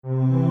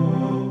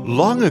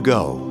Long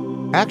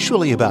ago,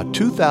 actually about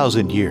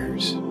 2,000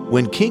 years,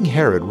 when King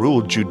Herod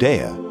ruled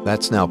Judea,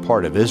 that's now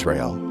part of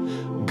Israel,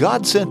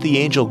 God sent the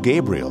angel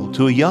Gabriel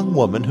to a young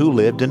woman who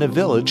lived in a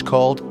village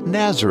called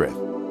Nazareth.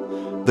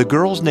 The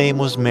girl's name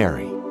was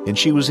Mary, and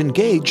she was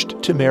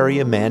engaged to marry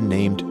a man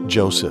named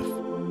Joseph.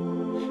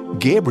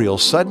 Gabriel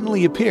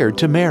suddenly appeared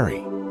to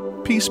Mary.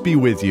 "Peace be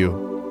with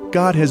you.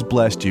 God has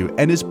blessed you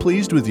and is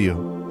pleased with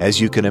you."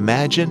 As you can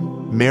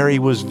imagine, Mary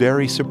was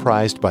very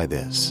surprised by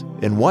this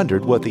and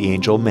wondered what the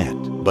angel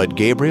meant, but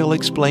Gabriel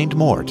explained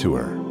more to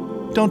her.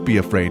 "Don't be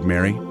afraid,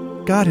 Mary.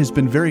 God has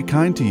been very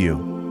kind to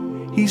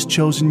you. He's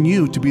chosen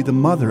you to be the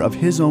mother of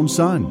His own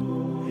Son.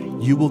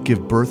 You will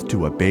give birth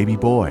to a baby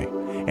boy,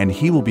 and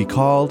He will be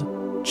called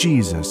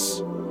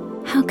Jesus.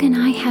 How can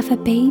I have a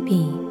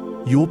baby?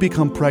 You will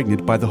become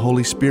pregnant by the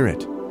Holy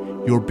Spirit.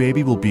 Your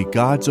baby will be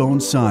God's own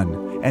son,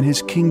 and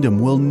His kingdom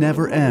will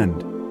never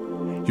end.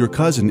 Your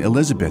cousin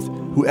Elizabeth,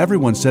 who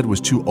everyone said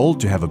was too old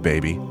to have a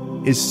baby,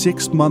 is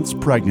 6 months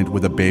pregnant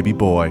with a baby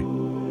boy.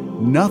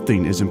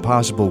 Nothing is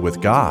impossible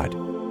with God."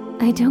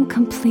 I don't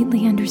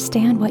completely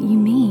understand what you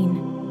mean,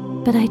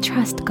 but I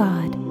trust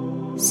God.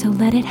 So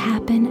let it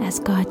happen as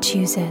God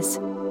chooses.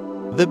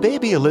 The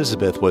baby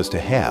Elizabeth was to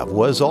have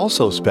was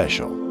also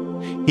special.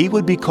 He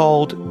would be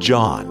called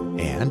John,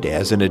 and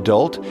as an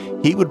adult,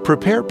 he would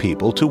prepare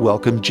people to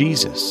welcome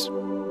Jesus.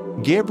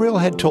 Gabriel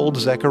had told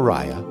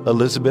Zechariah,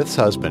 Elizabeth's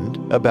husband,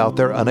 about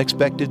their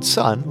unexpected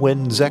son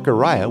when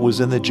Zechariah was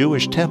in the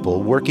Jewish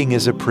temple working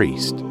as a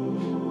priest.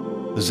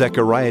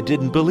 Zechariah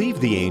didn't believe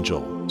the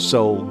angel,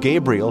 so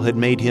Gabriel had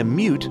made him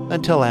mute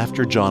until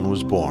after John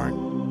was born.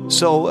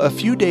 So a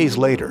few days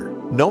later,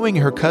 knowing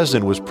her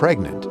cousin was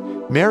pregnant,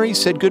 Mary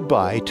said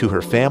goodbye to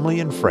her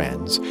family and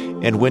friends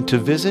and went to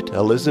visit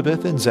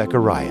Elizabeth and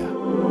Zechariah.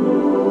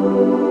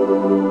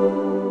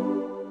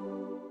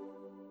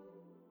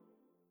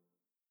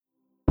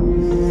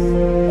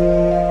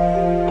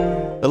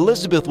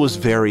 Elizabeth was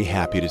very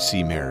happy to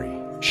see Mary.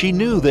 She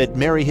knew that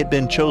Mary had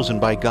been chosen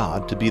by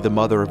God to be the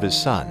mother of His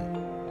Son.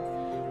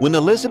 When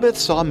Elizabeth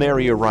saw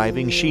Mary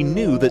arriving, she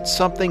knew that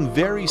something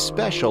very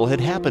special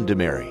had happened to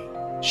Mary.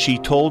 She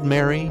told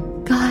Mary,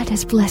 "God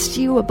has blessed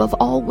you above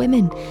all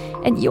women,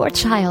 and your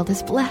child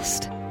is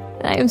blessed.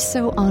 I am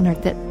so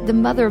honored that the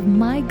mother of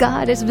my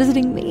God is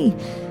visiting me.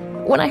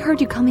 When I heard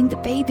you coming, the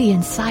baby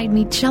inside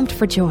me jumped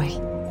for joy.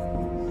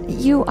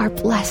 You are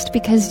blessed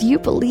because you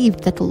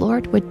believed that the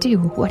Lord would do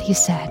what He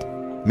said."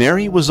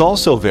 Mary was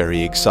also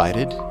very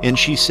excited, and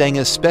she sang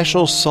a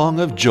special song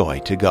of joy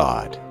to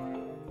God.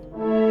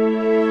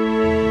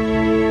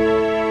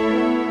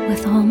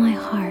 With all my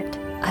heart,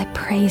 I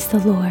praise the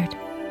Lord,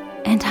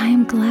 and I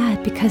am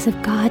glad because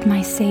of God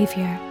my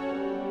Savior.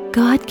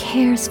 God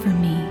cares for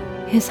me,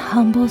 His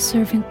humble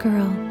servant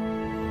girl.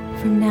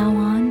 From now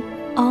on,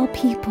 all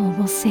people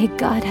will say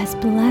God has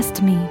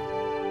blessed me.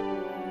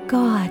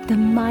 God, the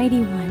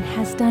Mighty One,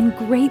 has done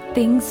great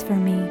things for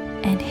me,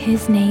 and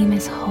His name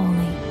is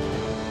holy.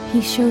 He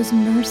shows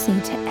mercy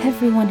to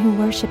everyone who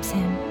worships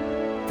Him.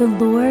 The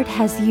Lord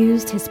has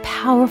used His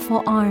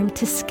powerful arm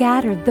to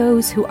scatter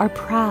those who are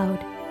proud.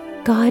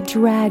 God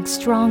drags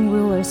strong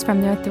rulers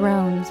from their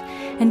thrones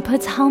and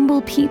puts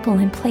humble people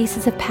in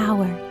places of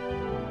power.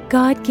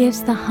 God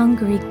gives the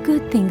hungry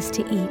good things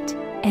to eat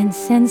and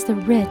sends the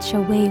rich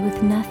away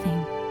with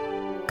nothing.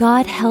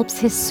 God helps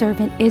His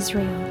servant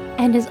Israel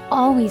and is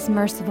always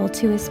merciful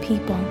to His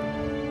people.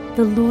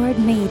 The Lord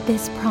made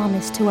this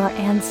promise to our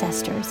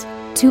ancestors,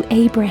 to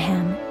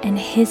Abraham and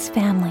his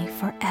family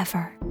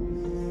forever.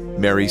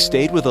 Mary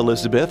stayed with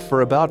Elizabeth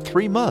for about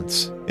 3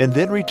 months and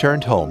then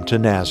returned home to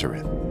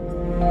Nazareth.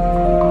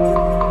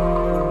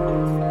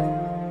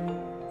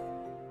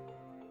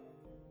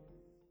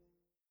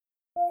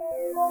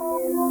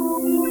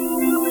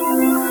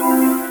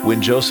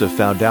 When Joseph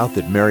found out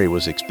that Mary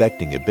was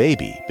expecting a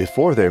baby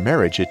before their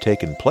marriage had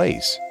taken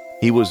place,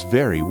 he was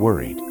very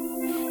worried.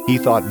 He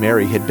thought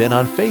Mary had been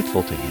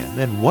unfaithful to him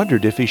and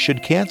wondered if he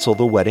should cancel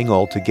the wedding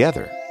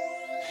altogether.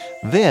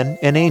 Then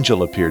an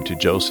angel appeared to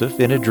Joseph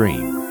in a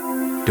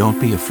dream.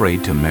 "Don't be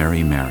afraid to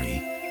marry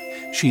Mary.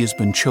 She has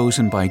been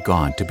chosen by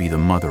God to be the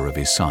mother of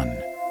His Son.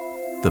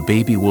 The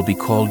baby will be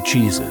called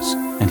Jesus,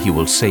 and He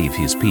will save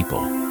His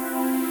people."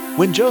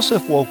 When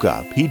Joseph woke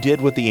up, he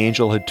did what the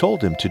angel had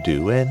told him to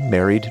do and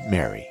married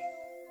Mary.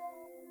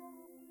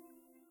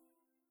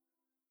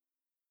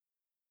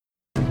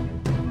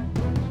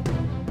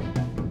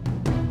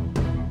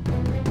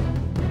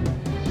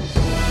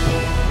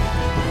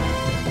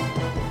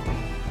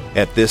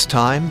 At this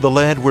time, the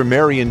land where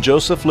Mary and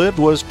Joseph lived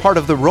was part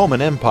of the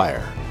Roman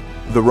Empire.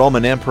 The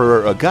Roman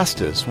Emperor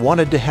Augustus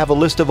wanted to have a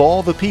list of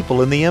all the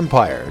people in the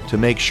empire to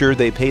make sure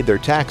they paid their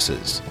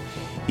taxes.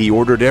 He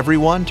ordered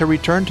everyone to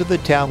return to the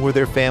town where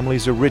their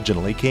families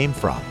originally came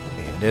from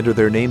and enter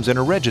their names in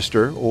a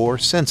register or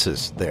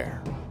census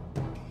there.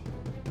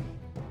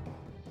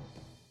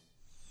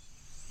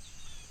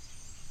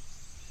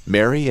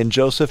 Mary and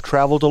Joseph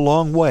traveled a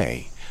long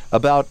way,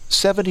 about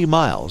 70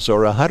 miles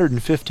or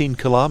 115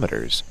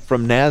 kilometers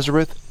from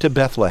Nazareth to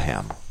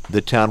Bethlehem,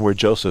 the town where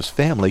Joseph's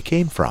family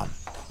came from.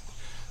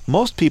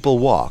 Most people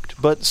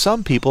walked, but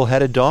some people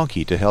had a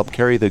donkey to help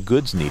carry the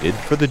goods needed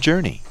for the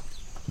journey.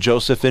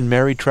 Joseph and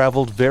Mary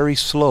traveled very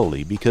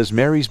slowly because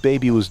Mary's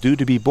baby was due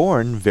to be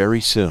born very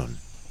soon.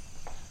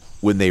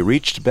 When they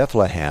reached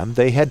Bethlehem,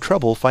 they had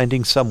trouble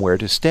finding somewhere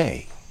to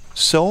stay.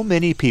 So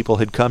many people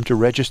had come to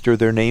register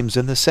their names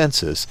in the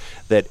census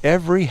that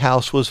every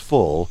house was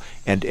full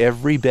and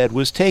every bed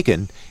was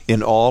taken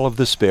in all of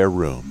the spare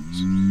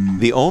rooms.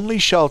 The only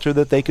shelter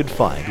that they could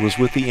find was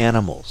with the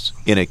animals,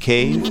 in a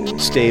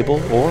cave,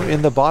 stable, or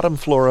in the bottom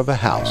floor of a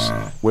house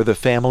where the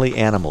family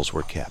animals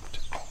were kept.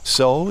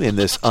 So, in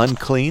this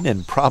unclean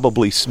and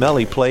probably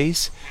smelly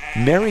place,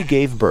 Mary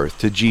gave birth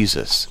to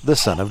Jesus, the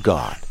Son of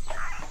God.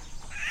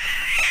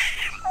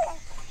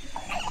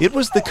 It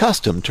was the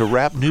custom to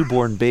wrap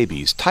newborn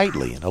babies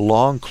tightly in a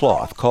long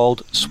cloth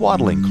called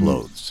swaddling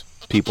clothes.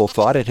 People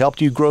thought it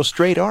helped you grow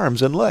straight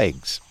arms and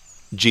legs.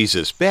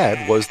 Jesus'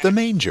 bed was the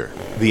manger,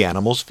 the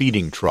animal's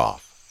feeding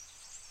trough.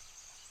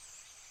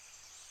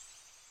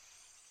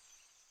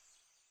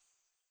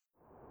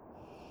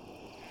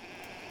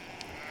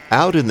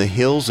 Out in the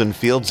hills and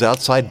fields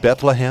outside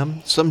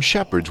Bethlehem, some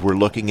shepherds were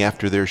looking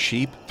after their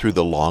sheep through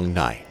the long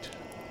night.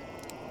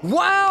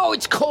 Wow,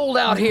 it's cold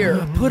out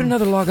here! Put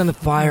another log on the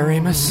fire,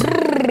 Amos.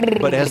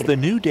 But as the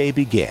new day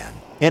began,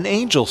 an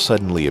angel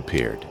suddenly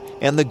appeared,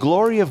 and the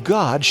glory of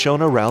God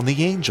shone around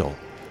the angel.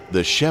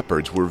 The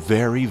shepherds were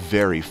very,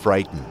 very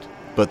frightened.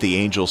 But the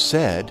angel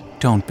said,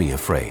 "Don't be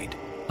afraid.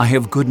 I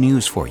have good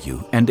news for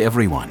you and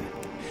everyone.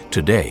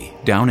 Today,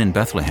 down in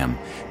Bethlehem,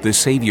 the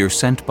Savior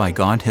sent by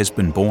God has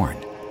been born.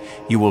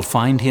 You will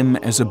find him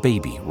as a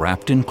baby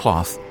wrapped in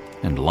cloth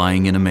and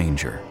lying in a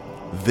manger."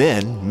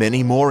 Then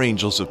many more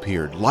angels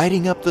appeared,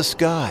 lighting up the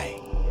sky.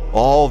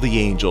 All the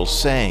angels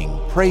sang,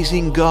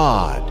 praising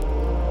God.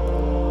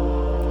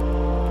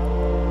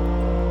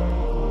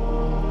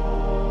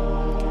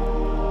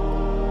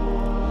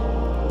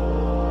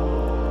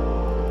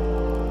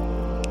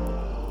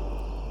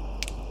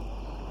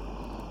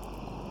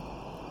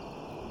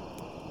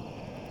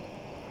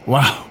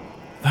 Wow,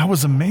 that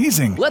was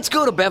amazing. Let's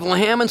go to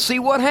Bethlehem and see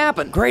what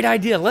happened. Great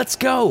idea. Let's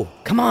go.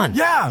 Come on.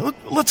 Yeah,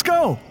 let's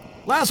go.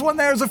 Last one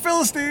there is a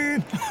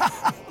Philistine.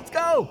 Let's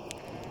go.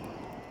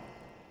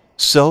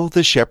 So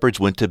the shepherds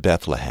went to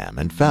Bethlehem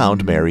and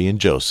found Mary and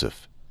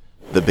Joseph.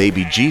 The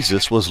baby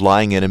Jesus was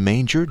lying in a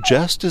manger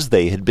just as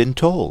they had been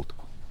told.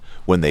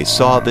 When they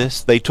saw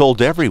this, they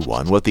told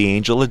everyone what the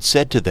angel had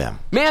said to them.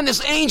 Man,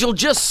 this angel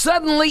just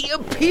suddenly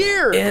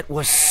appeared! It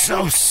was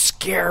so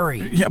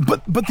scary. Yeah,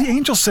 but the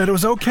angel said it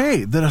was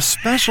okay, that a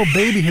special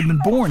baby had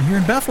been born here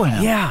in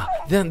Bethlehem. Yeah,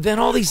 then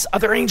all these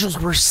other angels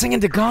were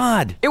singing to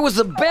God. It was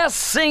the best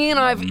singing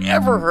I've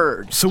ever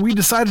heard. So we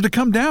decided to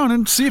come down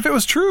and see if it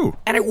was true.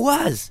 And it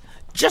was,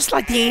 just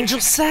like the angel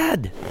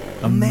said.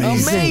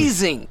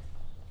 Amazing!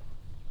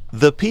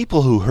 The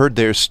people who heard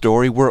their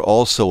story were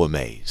also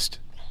amazed.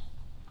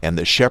 And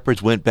the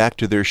shepherds went back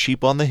to their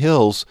sheep on the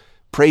hills,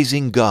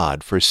 praising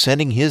God for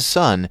sending his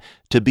Son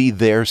to be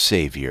their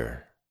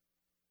Savior.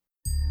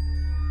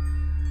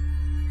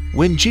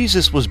 When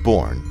Jesus was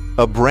born,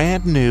 a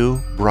brand new,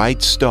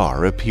 bright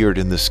star appeared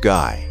in the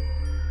sky.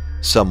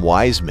 Some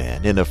wise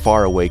men in a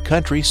faraway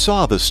country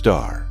saw the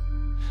star.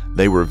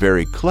 They were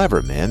very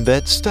clever men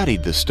that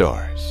studied the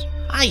stars.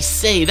 I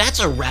say, that's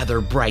a rather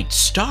bright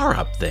star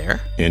up there.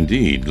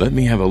 Indeed. Let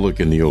me have a look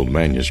in the old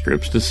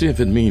manuscripts to see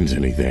if it means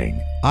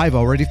anything. I've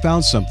already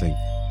found something.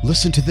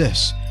 Listen to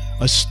this.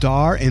 A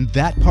star in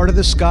that part of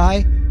the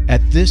sky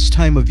at this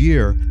time of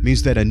year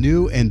means that a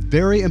new and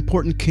very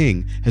important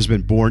king has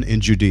been born in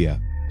Judea.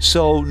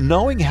 So,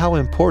 knowing how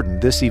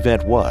important this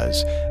event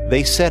was,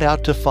 they set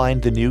out to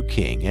find the new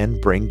king and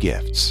bring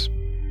gifts.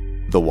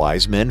 The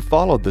wise men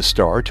followed the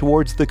star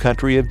towards the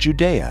country of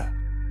Judea.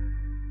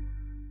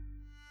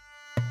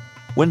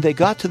 When they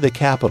got to the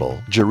capital,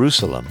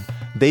 Jerusalem,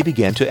 they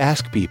began to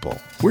ask people,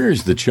 "Where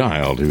is the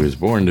child who is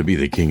born to be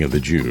the King of the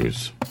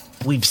Jews?"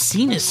 We've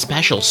seen his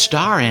special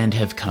star and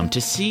have come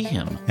to see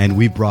him. And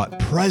we brought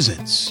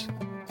presents.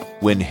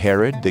 When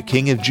Herod, the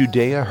king of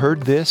Judea,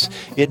 heard this,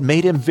 it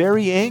made him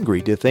very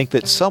angry to think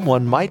that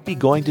someone might be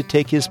going to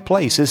take his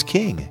place as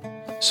king.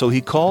 So he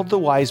called the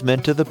wise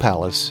men to the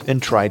palace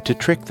and tried to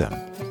trick them.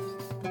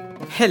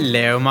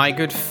 "Hello, my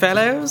good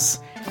fellows.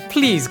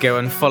 Please go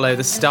and follow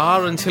the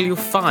star until you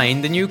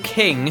find the new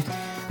king.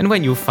 And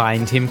when you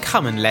find him,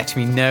 come and let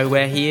me know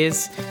where he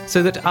is,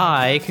 so that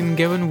I can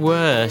go and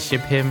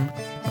worship him."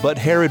 But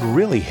Herod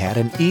really had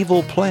an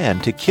evil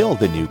plan to kill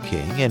the new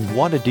king and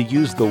wanted to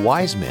use the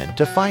wise men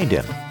to find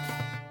him.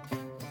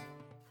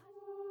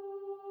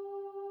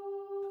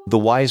 The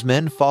wise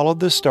men followed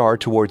the star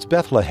towards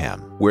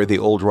Bethlehem, where the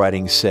old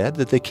writings said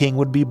that the king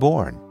would be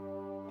born.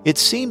 It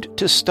seemed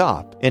to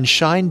stop and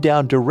shine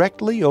down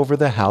directly over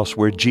the house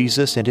where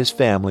Jesus and his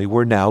family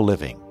were now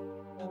living.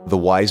 The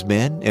wise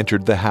men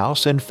entered the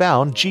house and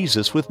found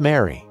Jesus with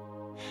Mary.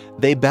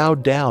 They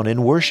bowed down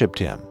and worshipped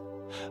him.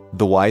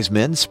 The wise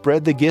men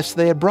spread the gifts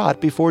they had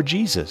brought before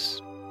Jesus.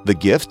 The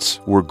gifts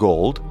were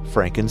gold,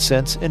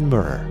 frankincense, and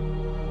myrrh.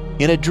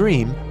 In a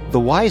dream, The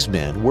wise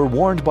men were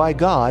warned by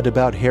God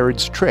about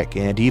Herod's trick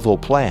and evil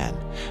plan,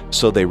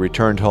 so they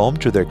returned home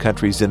to their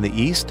countries in the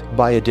east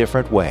by a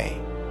different way.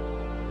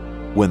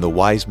 When the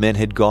wise men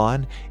had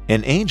gone,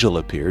 an angel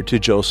appeared to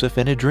Joseph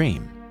in a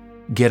dream.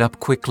 "Get up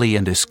quickly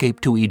and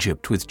escape to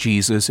Egypt with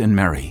Jesus and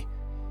Mary.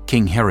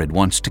 King Herod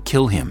wants to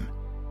kill him.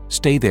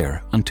 Stay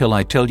there until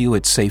I tell you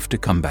it's safe to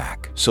come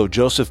back." So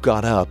Joseph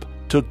got up,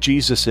 took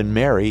Jesus and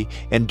Mary,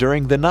 and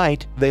during the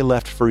night they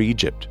left for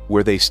Egypt,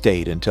 where they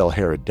stayed until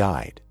Herod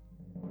died.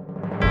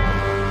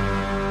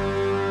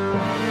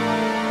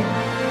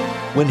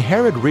 When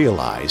Herod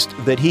realized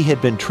that he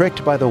had been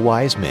tricked by the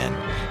wise men,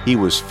 he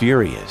was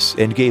furious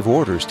and gave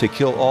orders to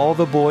kill all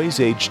the boys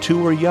aged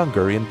 2 or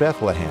younger in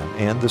Bethlehem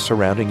and the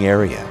surrounding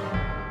area.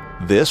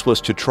 This was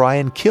to try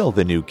and kill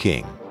the new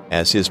king,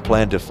 as his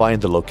plan to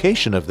find the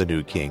location of the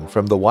new king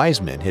from the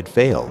wise men had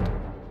failed.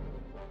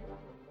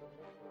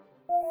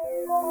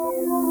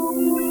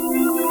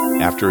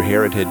 After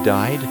Herod had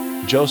died,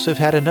 Joseph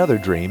had another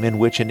dream in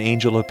which an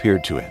angel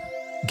appeared to him.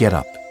 "Get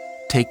up,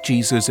 take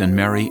Jesus and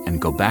Mary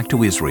and go back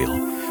to Israel,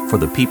 for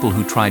the people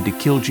who tried to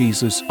kill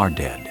Jesus are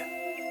dead."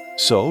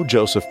 So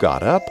Joseph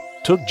got up,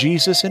 took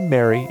Jesus and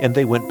Mary, and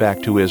they went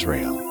back to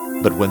Israel.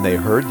 But when they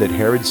heard that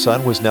Herod's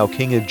son was now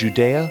king of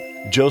Judea,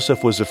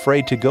 Joseph was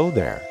afraid to go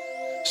there.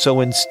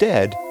 So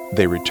instead,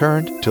 they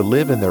returned to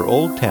live in their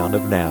old town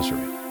of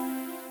Nazareth.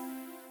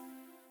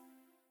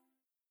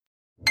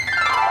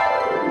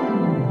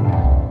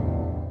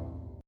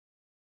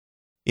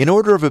 In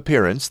order of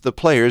appearance, the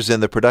players in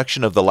the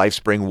production of the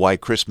LifeSpring Why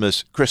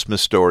Christmas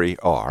Christmas story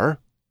are: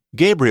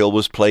 Gabriel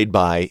was played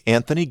by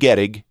Anthony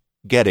Gettig,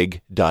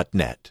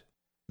 Gettig.net.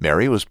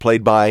 Mary was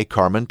played by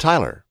Carmen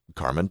Tyler,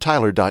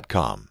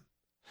 CarmenTyler.com.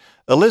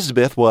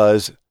 Elizabeth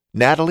was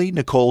Natalie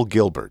Nicole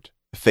Gilbert,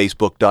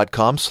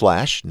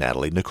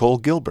 Facebook.com/Natalie Nicole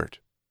Gilbert.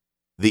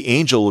 The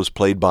angel was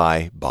played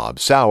by Bob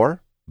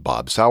Sauer,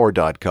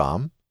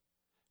 BobSauer.com.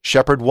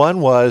 Shepherd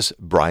 1 was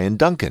Brian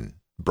Duncan,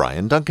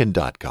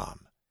 BrianDuncan.com.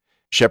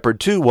 Shepherd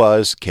 2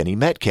 was Kenny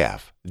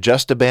Metcalf,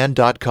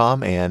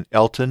 Justaband.com and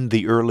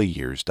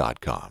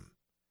EltonTheEarlyYears.com.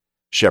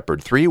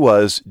 Shepherd 3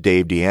 was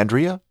Dave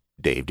DeAndrea,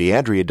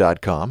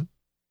 DaveDeAndrea.com.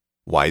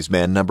 Wise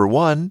Man number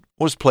 1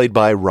 was played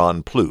by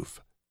Ron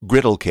Plouffe,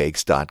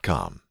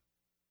 GriddleCakes.com.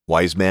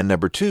 Wise Man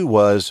number 2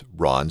 was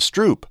Ron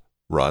Stroop,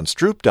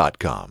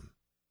 RonStroop.com.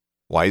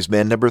 Wise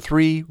Man number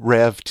 3,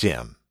 Rev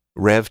Tim,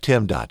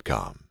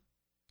 RevTim.com.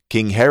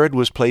 King Herod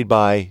was played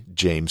by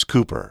James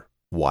Cooper,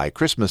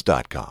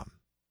 WhyChristmas.com.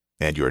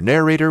 And your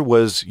narrator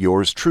was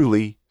yours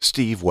truly,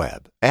 Steve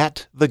Webb,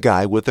 at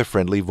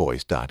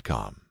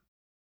theguywiththefriendlyvoice.com.